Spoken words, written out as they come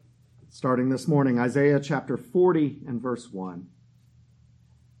Starting this morning, Isaiah chapter 40 and verse 1.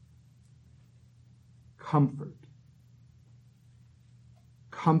 Comfort.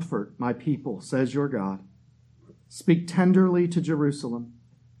 Comfort my people, says your God. Speak tenderly to Jerusalem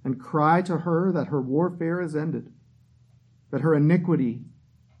and cry to her that her warfare is ended, that her iniquity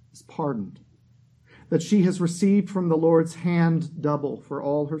is pardoned, that she has received from the Lord's hand double for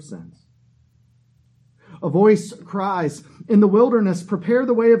all her sins. A voice cries, in the wilderness, prepare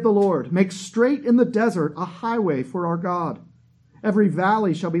the way of the Lord. Make straight in the desert a highway for our God. Every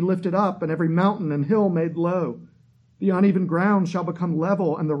valley shall be lifted up, and every mountain and hill made low. The uneven ground shall become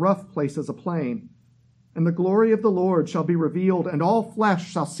level, and the rough places a plain. And the glory of the Lord shall be revealed, and all flesh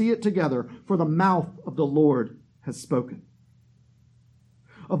shall see it together, for the mouth of the Lord has spoken.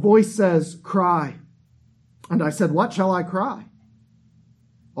 A voice says, cry. And I said, what shall I cry?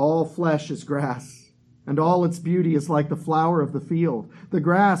 All flesh is grass, and all its beauty is like the flower of the field. The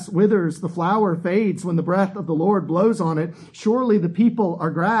grass withers, the flower fades when the breath of the Lord blows on it. Surely the people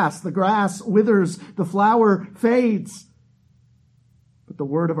are grass. The grass withers, the flower fades. But the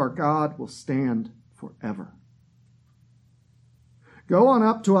word of our God will stand forever. Go on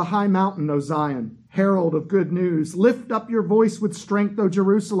up to a high mountain, O Zion, herald of good news. Lift up your voice with strength, O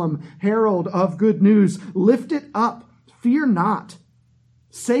Jerusalem, herald of good news. Lift it up, fear not.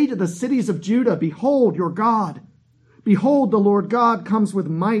 Say to the cities of Judah, behold your God. Behold, the Lord God comes with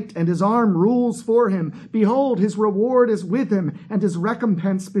might, and his arm rules for him. Behold, his reward is with him, and his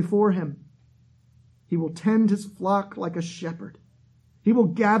recompense before him. He will tend his flock like a shepherd. He will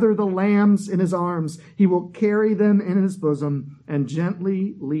gather the lambs in his arms. He will carry them in his bosom, and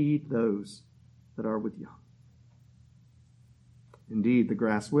gently lead those that are with young. Indeed, the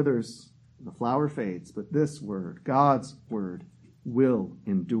grass withers, and the flower fades, but this word, God's word, will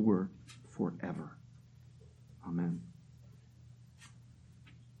endure forever. Amen.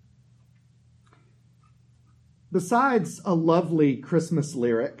 Besides a lovely Christmas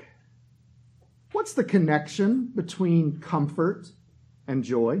lyric, what's the connection between comfort and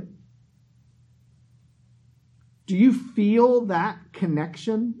joy? Do you feel that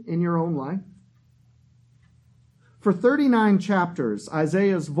connection in your own life? For 39 chapters,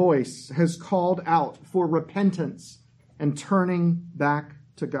 Isaiah's voice has called out for repentance and turning back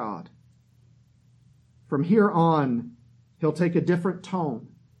to God. From here on, he'll take a different tone,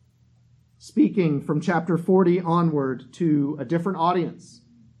 speaking from chapter 40 onward to a different audience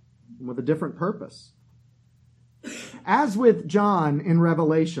and with a different purpose. As with John in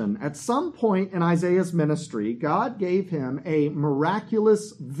Revelation, at some point in Isaiah's ministry, God gave him a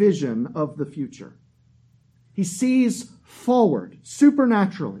miraculous vision of the future. He sees forward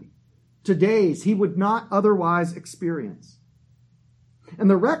supernaturally to days he would not otherwise experience. And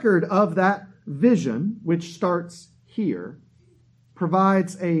the record of that vision, which starts here,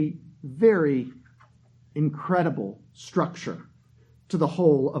 provides a very incredible structure to the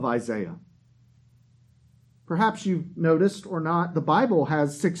whole of Isaiah. Perhaps you've noticed or not, the Bible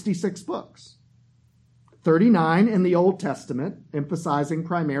has 66 books. 39 in the Old Testament, emphasizing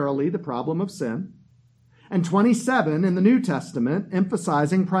primarily the problem of sin, and 27 in the New Testament,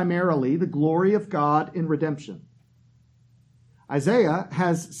 emphasizing primarily the glory of God in redemption. Isaiah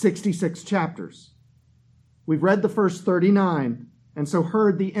has 66 chapters. We've read the first 39, and so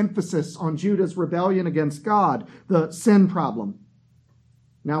heard the emphasis on Judah's rebellion against God, the sin problem.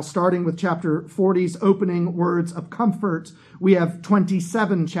 Now, starting with chapter 40's opening words of comfort, we have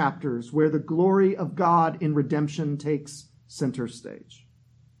 27 chapters where the glory of God in redemption takes center stage.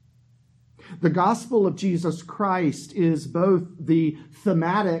 The gospel of Jesus Christ is both the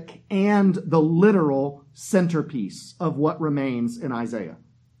thematic and the literal centerpiece of what remains in Isaiah.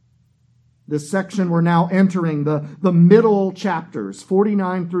 This section we're now entering, the middle chapters,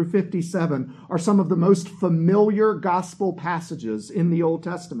 49 through 57, are some of the most familiar gospel passages in the Old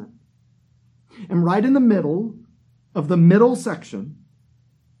Testament. And right in the middle of the middle section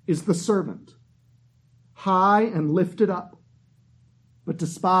is the servant, high and lifted up, but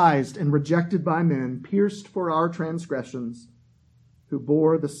despised and rejected by men, pierced for our transgressions, who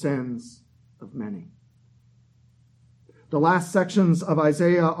bore the sins of many. The last sections of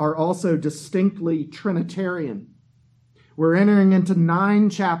Isaiah are also distinctly Trinitarian. We're entering into 9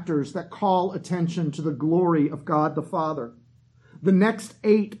 chapters that call attention to the glory of God the Father. The next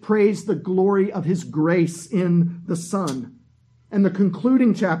 8 praise the glory of his grace in the Son. And the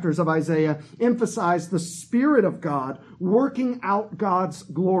concluding chapters of Isaiah emphasize the Spirit of God working out God's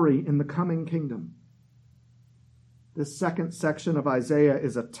glory in the coming kingdom. This second section of Isaiah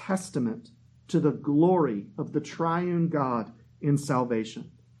is a testament to the glory of the triune God in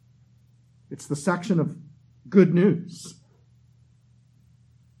salvation. It's the section of good news.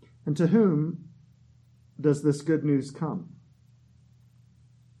 And to whom does this good news come?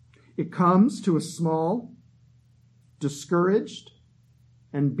 It comes to a small, discouraged,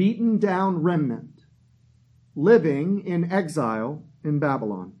 and beaten down remnant living in exile in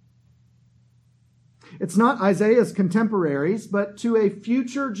Babylon. It's not Isaiah's contemporaries, but to a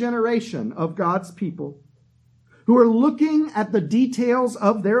future generation of God's people who are looking at the details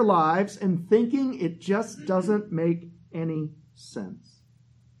of their lives and thinking it just doesn't make any sense.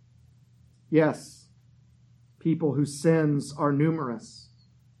 Yes, people whose sins are numerous,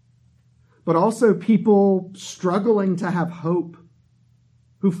 but also people struggling to have hope,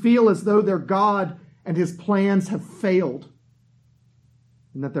 who feel as though their God and his plans have failed,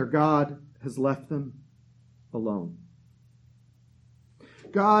 and that their God has left them alone.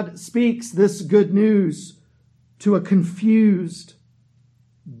 God speaks this good news to a confused,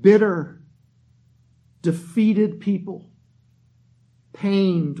 bitter, defeated people,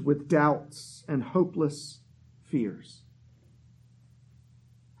 pained with doubts and hopeless fears.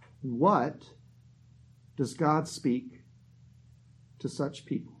 What does God speak to such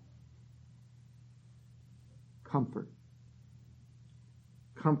people? Comfort.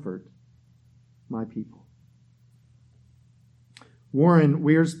 Comfort my people. Warren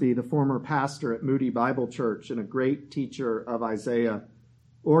Wiersbe, the former pastor at Moody Bible Church and a great teacher of Isaiah,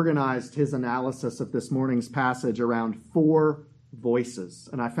 organized his analysis of this morning's passage around 4 voices.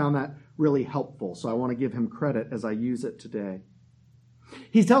 And I found that really helpful, so I want to give him credit as I use it today.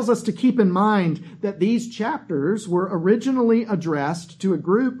 He tells us to keep in mind that these chapters were originally addressed to a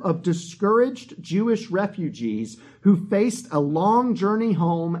group of discouraged Jewish refugees who faced a long journey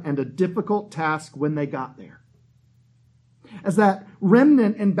home and a difficult task when they got there. As that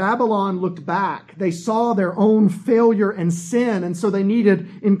remnant in Babylon looked back, they saw their own failure and sin, and so they needed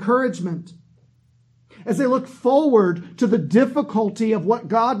encouragement. As they looked forward to the difficulty of what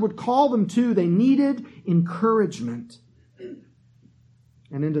God would call them to, they needed encouragement.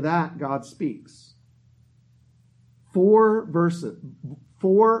 And into that, God speaks. 4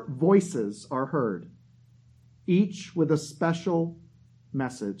 voices are heard, each with a special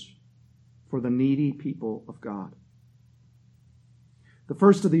message for the needy people of God. The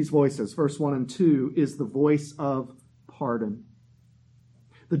first of these voices, verse 1 and 2, is the voice of pardon.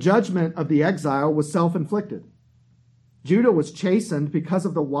 The judgment of the exile was self-inflicted. Judah was chastened because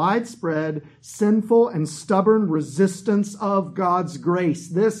of the widespread, sinful, and stubborn resistance of God's grace,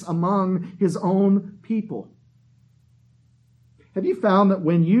 this among his own people. Have you found that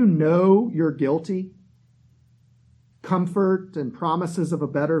when you know you're guilty, comfort and promises of a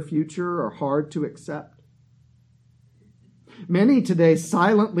better future are hard to accept? Many today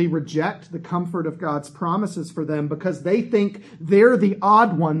silently reject the comfort of God's promises for them because they think they're the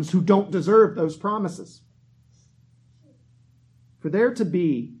odd ones who don't deserve those promises. For there to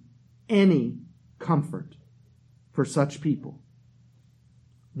be any comfort for such people,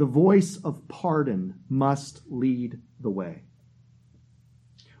 the voice of pardon must lead the way.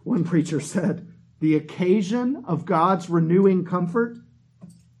 One preacher said, "The occasion of God's renewing comfort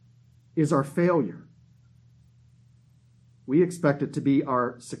is our failure. We expect it to be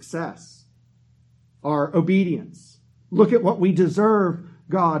our success, our obedience. Look at what we deserve,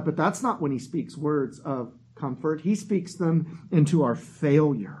 God." But that's not when he speaks words of comfort. He speaks them into our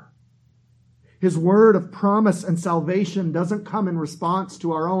failure. His word of promise and salvation doesn't come in response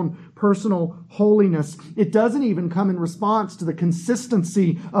to our own personal holiness. It doesn't even come in response to the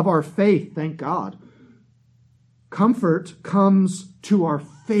consistency of our faith, thank God. Comfort comes to our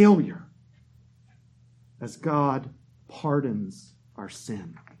failure as God pardons our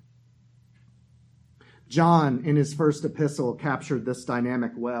sin. John, in his first epistle, captured this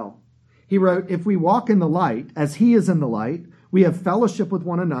dynamic well. He wrote, "If we walk in the light, as he is in the light, we have fellowship with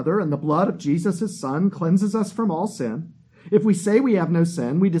one another, and the blood of Jesus, his Son, cleanses us from all sin. If we say we have no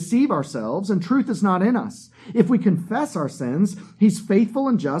sin, we deceive ourselves, and truth is not in us. If we confess our sins, he's faithful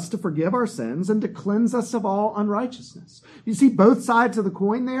and just to forgive our sins and to cleanse us of all unrighteousness." You see both sides of the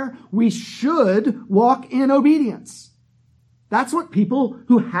coin there? We should walk in obedience. That's what people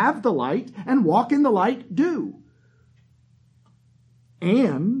who have the light and walk in the light do.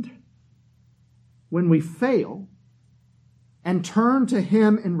 And when we fail and turn to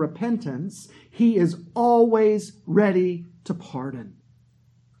him in repentance, he is always ready to pardon.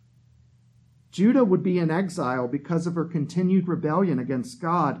 Judah would be in exile because of her continued rebellion against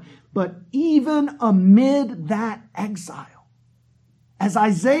God. But even amid that exile, as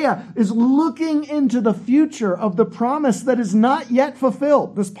Isaiah is looking into the future of the promise that is not yet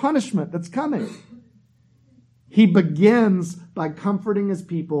fulfilled, this punishment that's coming, he begins by comforting his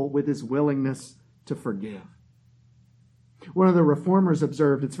people with his willingness to forgive. One of the reformers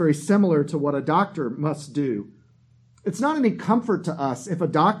observed it's very similar to what a doctor must do. It's not any comfort to us if a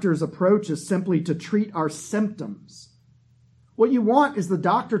doctor's approach is simply to treat our symptoms. What you want is the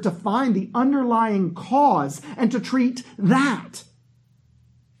doctor to find the underlying cause and to treat that.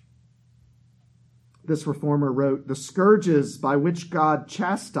 This reformer wrote, "The scourges by which God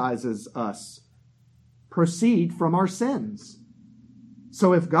chastises us proceed from our sins.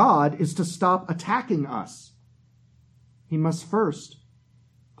 So if God is to stop attacking us, he must first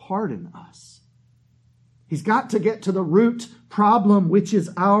pardon us. He's got to get to the root problem, which is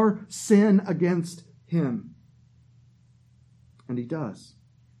our sin against him." And he does.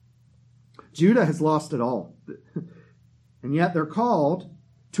 Judah has lost it all. And yet they're called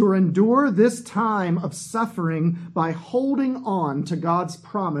to endure this time of suffering by holding on to God's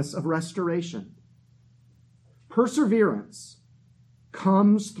promise of restoration. Perseverance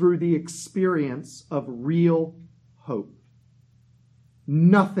comes through the experience of real hope.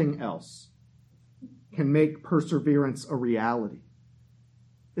 Nothing else can make perseverance a reality.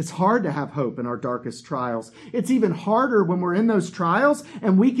 It's hard to have hope in our darkest trials. It's even harder when we're in those trials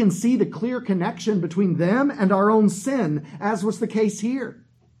and we can see the clear connection between them and our own sin, as was the case here.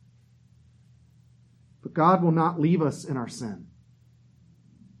 But God will not leave us in our sin.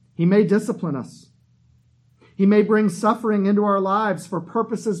 He may discipline us. He may bring suffering into our lives for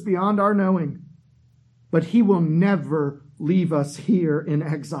purposes beyond our knowing, but he will never leave us here in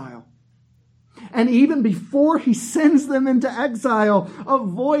exile. And even before he sends them into exile, a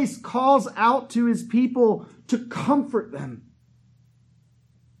voice calls out to his people to comfort them.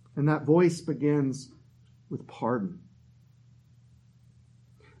 And that voice begins with pardon.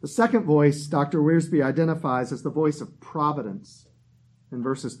 The second voice Dr. Wiersbe identifies as the voice of providence in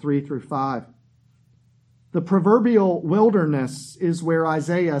verses 3 through 5. The proverbial wilderness is where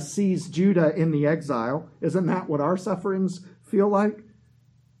Isaiah sees Judah in the exile. Isn't that what our sufferings feel like?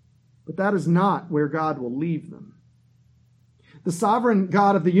 But that is not where God will leave them. The sovereign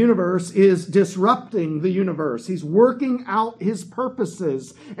God of the universe is disrupting the universe. He's working out his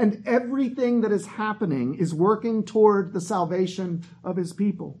purposes, and everything that is happening is working toward the salvation of his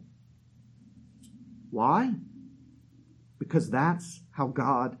people. Why? Because that's how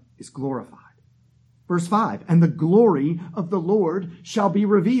God is glorified. Verse 5, "And the glory of the Lord shall be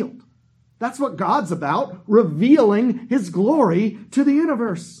revealed." That's what God's about, revealing his glory to the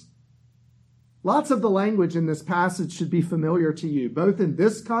universe. Lots of the language in this passage should be familiar to you, both in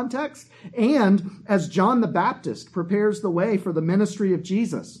this context and as John the Baptist prepares the way for the ministry of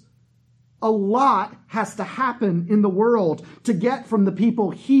Jesus. A lot has to happen in the world to get from the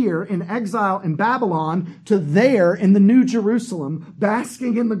people here in exile in Babylon to there in the New Jerusalem,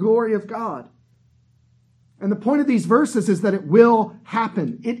 basking in the glory of God. And the point of these verses is that it will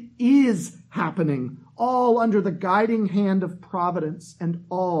happen. It is happening, all under the guiding hand of providence and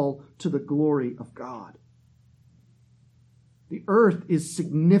all to the glory of God. The earth is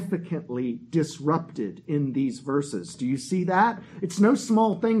significantly disrupted in these verses. Do you see that? It's no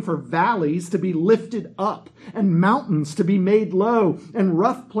small thing for valleys to be lifted up and mountains to be made low and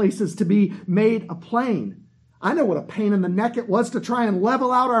rough places to be made a plain. I know what a pain in the neck it was to try and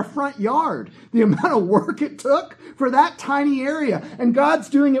level out our front yard. The amount of work it took for that tiny area. And God's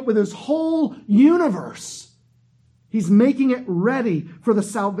doing it with his whole universe. He's making it ready for the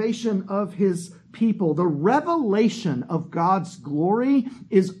salvation of his people. The revelation of God's glory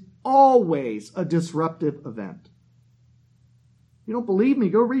is always a disruptive event. You don't believe me?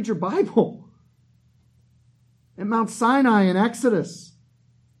 Go read your Bible. At Mount Sinai in Exodus,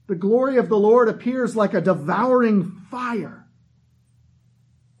 the glory of the Lord appears like a devouring fire.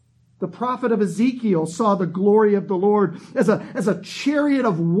 The prophet of Ezekiel saw the glory of the Lord as a chariot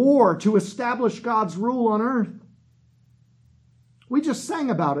of war to establish God's rule on earth. We just sang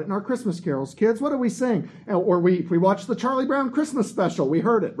about it in our Christmas carols, kids. What do we sing? Or we watched the Charlie Brown Christmas special. We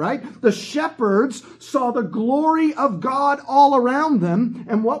heard it, right? The shepherds saw the glory of God all around them.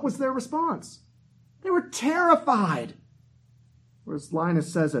 And what was their response? They were terrified. Or as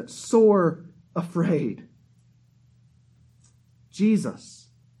Linus says it, sore afraid. Jesus,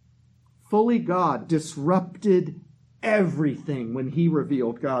 fully God, disrupted everything when he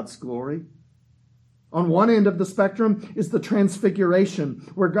revealed God's glory. On one end of the spectrum is the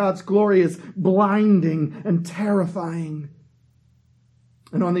transfiguration, where God's glory is blinding and terrifying.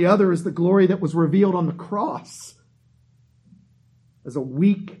 And on the other is the glory that was revealed on the cross, as a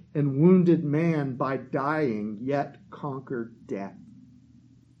weak and wounded man by dying, yet conquered death.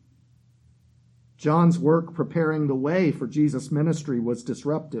 John's work preparing the way for Jesus' ministry was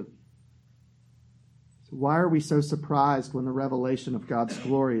disruptive. So why are we so surprised when the revelation of God's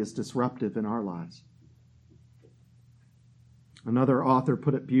glory is disruptive in our lives? Another author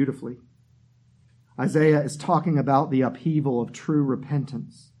put it beautifully. Isaiah is talking about the upheaval of true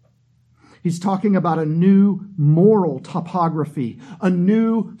repentance. He's talking about a new moral topography, a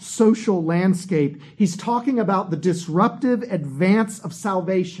new social landscape. He's talking about the disruptive advance of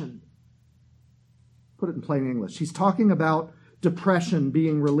salvation. Put it in plain English. He's talking about depression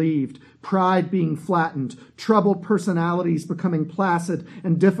being relieved, pride being flattened, troubled personalities becoming placid,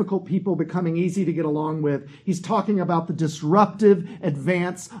 and difficult people becoming easy to get along with. He's talking about the disruptive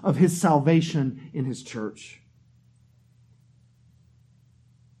advance of his salvation in his church.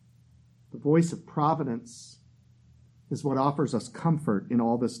 The voice of providence is what offers us comfort in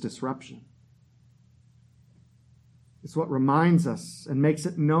all this disruption. It's what reminds us and makes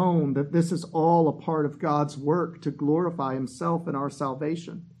it known that this is all a part of God's work to glorify himself in our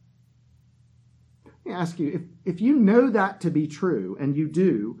salvation. Let me ask you, if you know that to be true, and you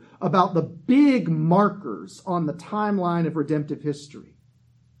do, about the big markers on the timeline of redemptive history,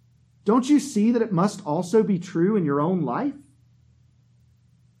 don't you see that it must also be true in your own life?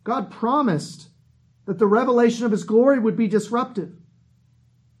 God promised that the revelation of his glory would be disruptive.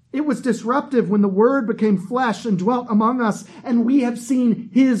 It was disruptive when the Word became flesh and dwelt among us, and we have seen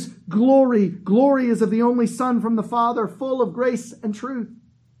his glory. Glory is of the only Son from the Father, full of grace and truth.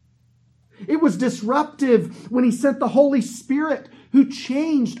 It was disruptive when he sent the Holy Spirit, who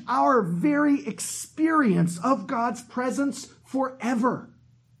changed our very experience of God's presence forever.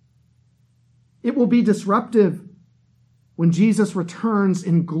 It will be disruptive when Jesus returns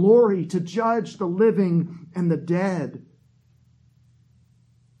in glory to judge the living and the dead.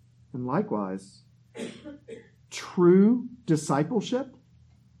 And likewise, true discipleship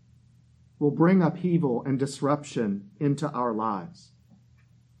will bring upheaval and disruption into our lives.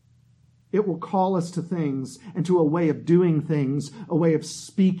 It will call us to things and to a way of doing things, a way of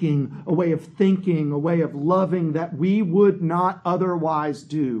speaking, a way of thinking, a way of loving that we would not otherwise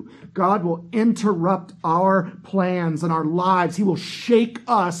do. God will interrupt our plans and our lives. He will shake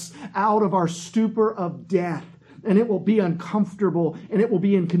us out of our stupor of death. And it will be uncomfortable, and it will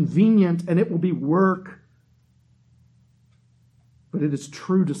be inconvenient, and it will be work. But it is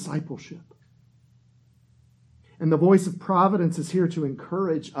true discipleship. And the voice of providence is here to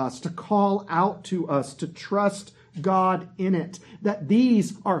encourage us, to call out to us, to trust God in it, that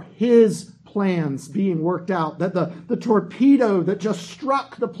these are his plans being worked out, that the torpedo that just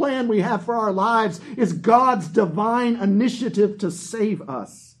struck the plan we have for our lives is God's divine initiative to save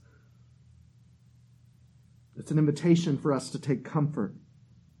us. It's an invitation for us to take comfort,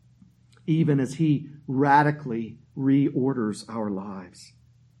 even as he radically reorders our lives.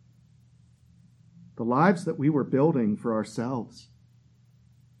 The lives that we were building for ourselves,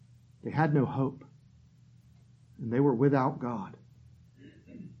 they had no hope, and they were without God.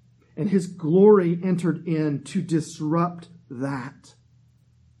 And his glory entered in to disrupt that.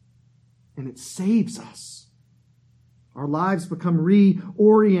 And it saves us. Our lives become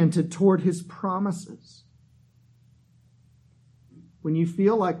reoriented toward his promises. When you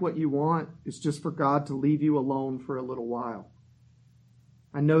feel like what you want is just for God to leave you alone for a little while.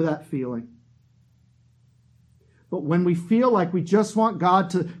 I know that feeling. But when we feel like we just want God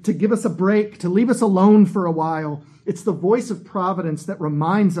to give us a break, to leave us alone for a while, it's the voice of providence that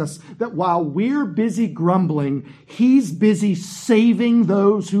reminds us that while we're busy grumbling, he's busy saving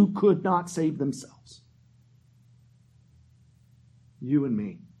those who could not save themselves. You and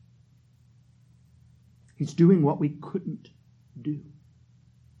me. He's doing what we couldn't do.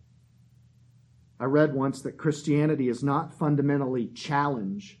 I read once that Christianity is not fundamentally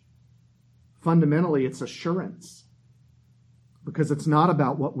challenge. Fundamentally, it's assurance. Because it's not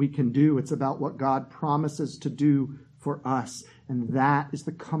about what we can do. It's about what God promises to do for us. And that is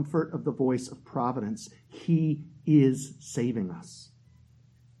the comfort of the voice of providence. He is saving us.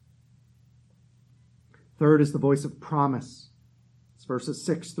 Third is the voice of promise. It's verses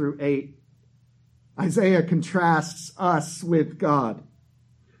 6 through 8. Isaiah contrasts us with God.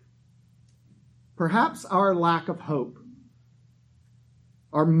 Perhaps our lack of hope,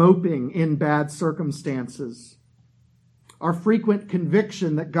 our moping in bad circumstances, our frequent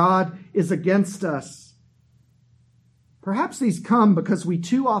conviction that God is against us, perhaps these come because we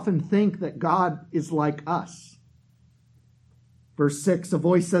too often think that God is like us. Verse 6, a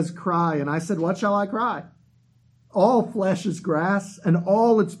voice says, cry, and I said, what shall I cry? All flesh is grass, and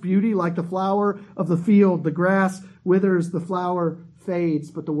all its beauty like the flower of the field. The grass withers, the flower fades,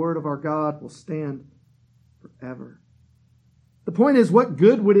 but the word of our God will stand forever. The point is, what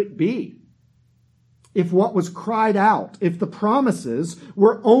good would it be if what was cried out, if the promises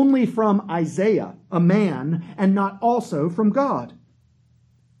were only from Isaiah, a man, and not also from God?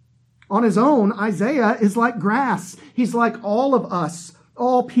 On his own, Isaiah is like grass. He's like all of us,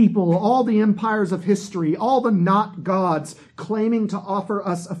 all people, all the empires of history, all the not gods claiming to offer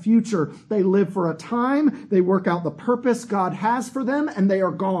us a future. They live for a time, they work out the purpose God has for them, and they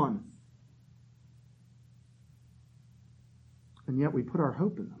are gone. And yet we put our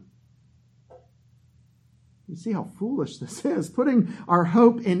hope in them. You see how foolish this is. Putting our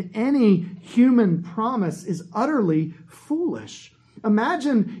hope in any human promise is utterly foolish.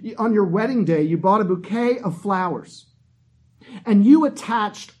 Imagine on your wedding day, you bought a bouquet of flowers and you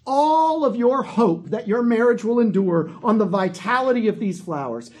attached all of your hope that your marriage will endure on the vitality of these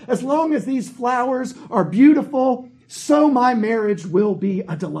flowers. As long as these flowers are beautiful, so my marriage will be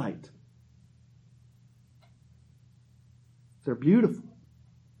a delight. They're beautiful,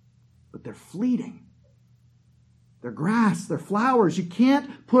 but they're fleeting. They're grass, they're flowers. You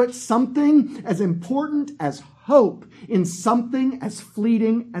can't put something as important as hope in something as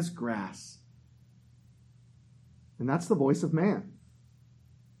fleeting as grass. And that's the voice of man.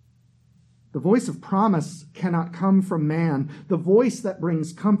 The voice of promise cannot come from man. The voice that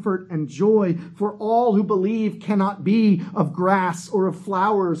brings comfort and joy for all who believe cannot be of grass or of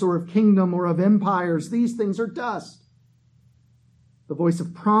flowers or of kingdom or of empires. These things are dust. The voice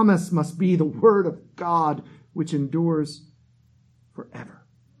of promise must be the word of God, which endures forever.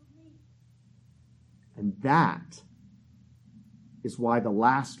 And that is why the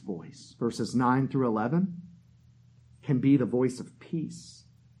last voice, verses 9 through 11, can be the voice of peace.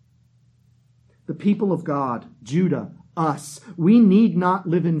 The people of God, Judah, us, we need not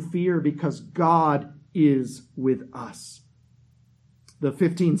live in fear because God is with us. The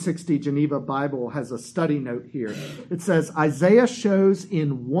 1560 Geneva Bible has a study note here. It says, Isaiah shows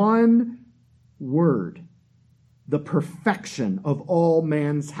in one word the perfection of all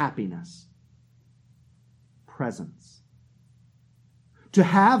man's happiness. Presence. To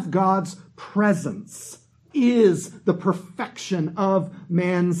have God's presence is the perfection of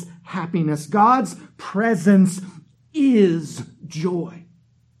man's happiness. God's presence is joy.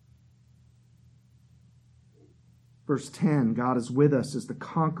 Verse 10, God is with us as the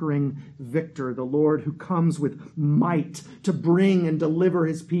conquering victor, the Lord who comes with might to bring and deliver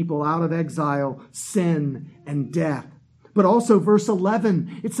his people out of exile, sin, and death. But also verse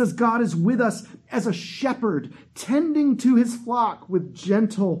 11, it says God is with us as a shepherd, tending to his flock with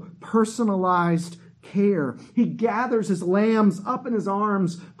gentle, personalized care. He gathers his lambs up in his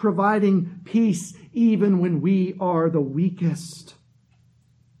arms, providing peace even when we are the weakest.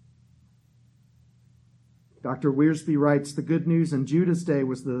 Dr. Wiersbe writes, the good news in Judah's day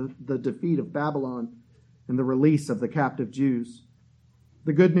was the defeat of Babylon and the release of the captive Jews.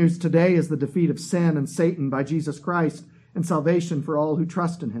 The good news today is the defeat of sin and Satan by Jesus Christ and salvation for all who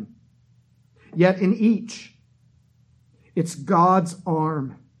trust in him. Yet in each, it's God's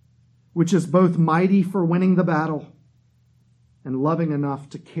arm, which is both mighty for winning the battle and loving enough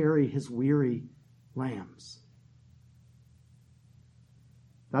to carry his weary lambs.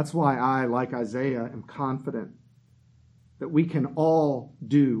 That's why I, like Isaiah, am confident that we can all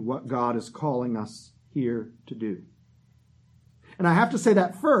do what God is calling us here to do. And I have to say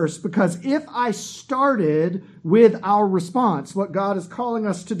that first, because if I started with our response, what God is calling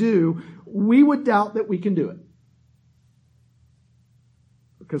us to do, we would doubt that we can do it.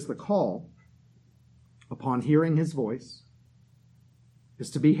 Because the call upon hearing his voice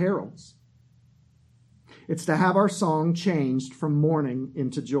is to be heralds. It's to have our song changed from mourning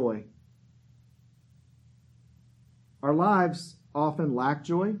into joy. Our lives often lack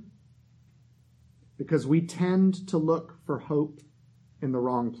joy because we tend to look for hope in the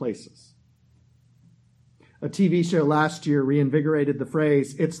wrong places. A TV show last year reinvigorated the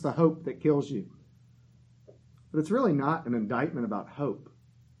phrase, "It's the hope that kills you." But it's really not an indictment about hope,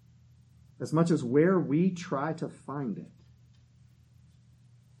 as much as where we try to find it.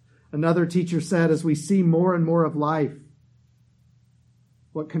 Another teacher said, as we see more and more of life,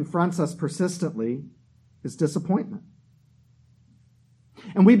 what confronts us persistently is disappointment.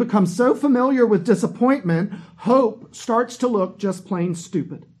 And we become so familiar with disappointment, hope starts to look just plain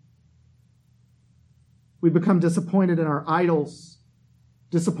stupid. We become disappointed in our idols,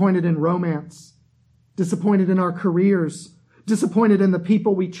 disappointed in romance, disappointed in our careers, disappointed in the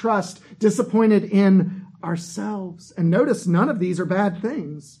people we trust, disappointed in ourselves. And notice, none of these are bad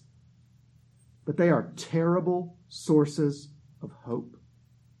things, but they are terrible sources of hope.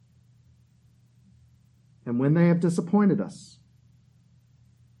 And when they have disappointed us,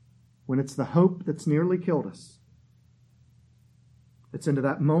 when it's the hope that's nearly killed us, it's into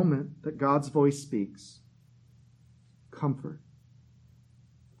that moment that God's voice speaks. Comfort.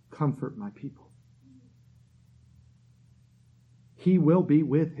 Comfort my people. he will be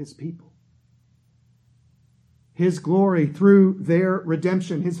with his people. His glory through their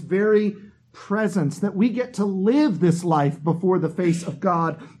redemption, his very presence, that we get to live this life before the face of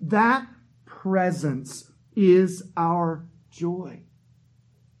God. That presence is our joy.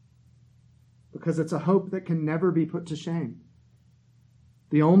 Because it's a hope that can never be put to shame.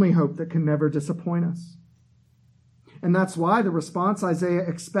 The only hope that can never disappoint us. And that's why the response Isaiah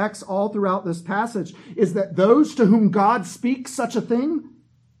expects all throughout this passage is that those to whom God speaks such a thing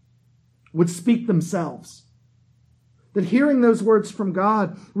would speak themselves. That hearing those words from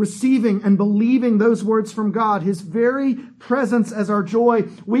God, receiving and believing those words from God, his very presence as our joy,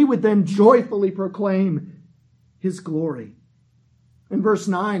 we would then joyfully proclaim his glory. In verse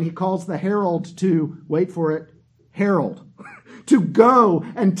 9, he calls the herald to, wait for it, herald, to go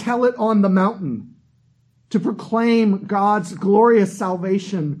and tell it on the mountain, to proclaim God's glorious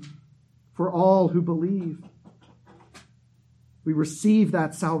salvation for all who believe. We receive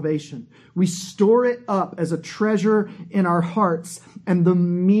that salvation. We store it up as a treasure in our hearts, and the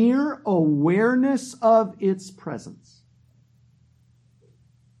mere awareness of its presence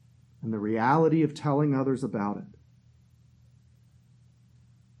and the reality of telling others about it.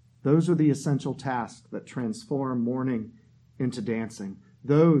 Those are the essential tasks that transform mourning into dancing.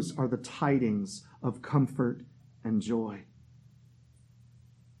 Those are the tidings of comfort and joy.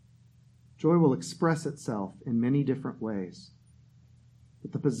 Joy will express itself in many different ways.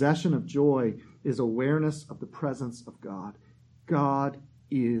 But the possession of joy is awareness of the presence of God. God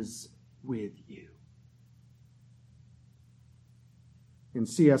is with you. In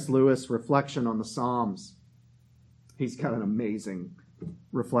C.S. Lewis' reflection on the Psalms, he's got an amazing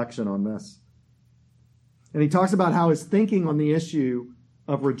reflection on this. And he talks about how his thinking on the issue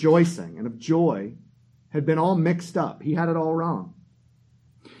of rejoicing and of joy had been all mixed up. He had it all wrong.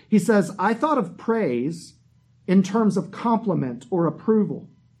 He says, I thought of praise in terms of compliment or approval.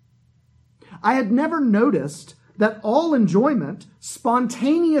 I had never noticed that all enjoyment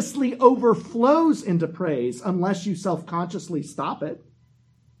spontaneously overflows into praise unless you self-consciously stop it.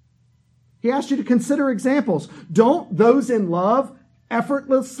 He asked you to consider examples. Don't those in love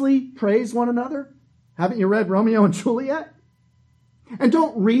effortlessly praise one another? Haven't you read Romeo and Juliet? And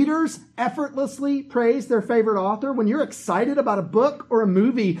don't readers effortlessly praise their favorite author? When you're excited about a book or a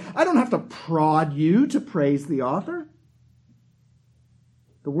movie, I don't have to prod you to praise the author.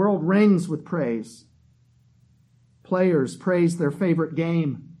 The world rings with praise. Players praise their favorite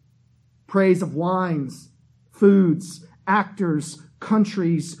game. Praise of wines, foods, actors,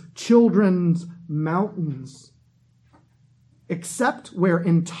 countries, children's mountains. Except where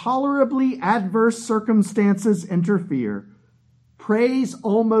intolerably adverse circumstances interfere, praise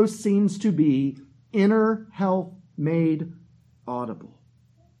almost seems to be inner health made audible.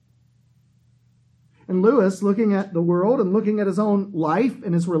 And Lewis, looking at the world and looking at his own life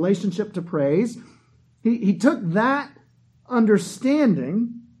and his relationship to praise, he took that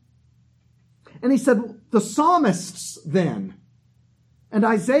understanding and he said, the psalmists then, and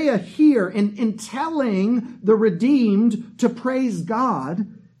Isaiah here, in telling the redeemed to praise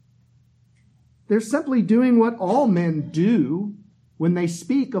God, they're simply doing what all men do when they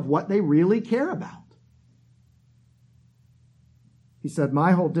speak of what they really care about. He said,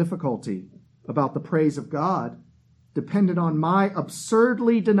 my whole difficulty about the praise of God depended on my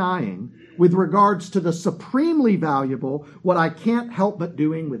absurdly denying, with regards to the supremely valuable, what I can't help but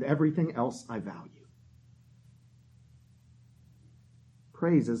doing with everything else I value.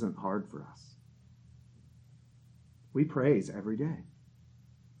 Praise isn't hard for us. We praise every day.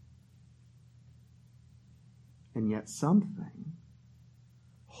 And yet something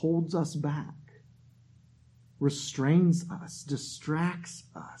holds us back, restrains us, distracts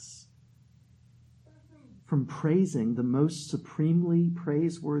us from praising the most supremely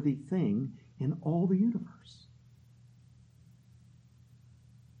praiseworthy thing in all the universe.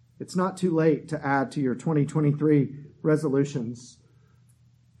 It's not too late to add to your 2023 resolutions.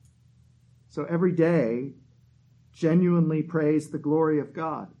 So every day, genuinely praise the glory of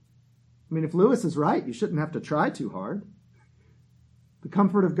God. I mean, if Lewis is right, you shouldn't have to try too hard. The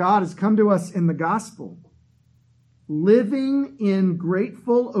comfort of God has come to us in the gospel. Living in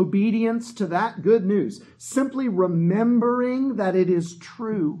grateful obedience to that good news. Simply remembering that it is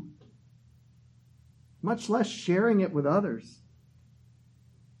true. Much less sharing it with others.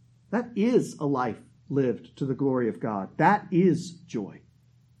 That is a life lived to the glory of God. That is joy.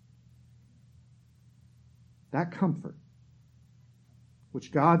 That comfort,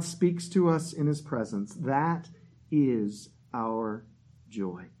 which God speaks to us in his presence, that is our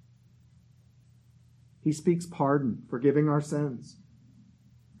joy. He speaks pardon, forgiving our sins.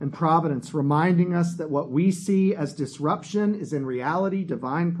 and providence, reminding us that what we see as disruption is in reality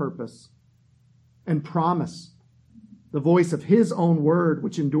divine purpose and promise, the voice of his own word,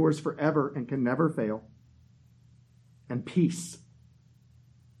 which endures forever and can never fail, and peace,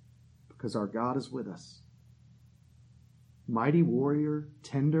 because our God is with us. Mighty warrior,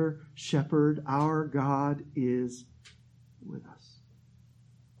 tender shepherd, our God is with us.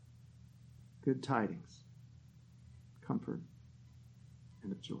 Good tidings, comfort,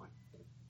 and of joy.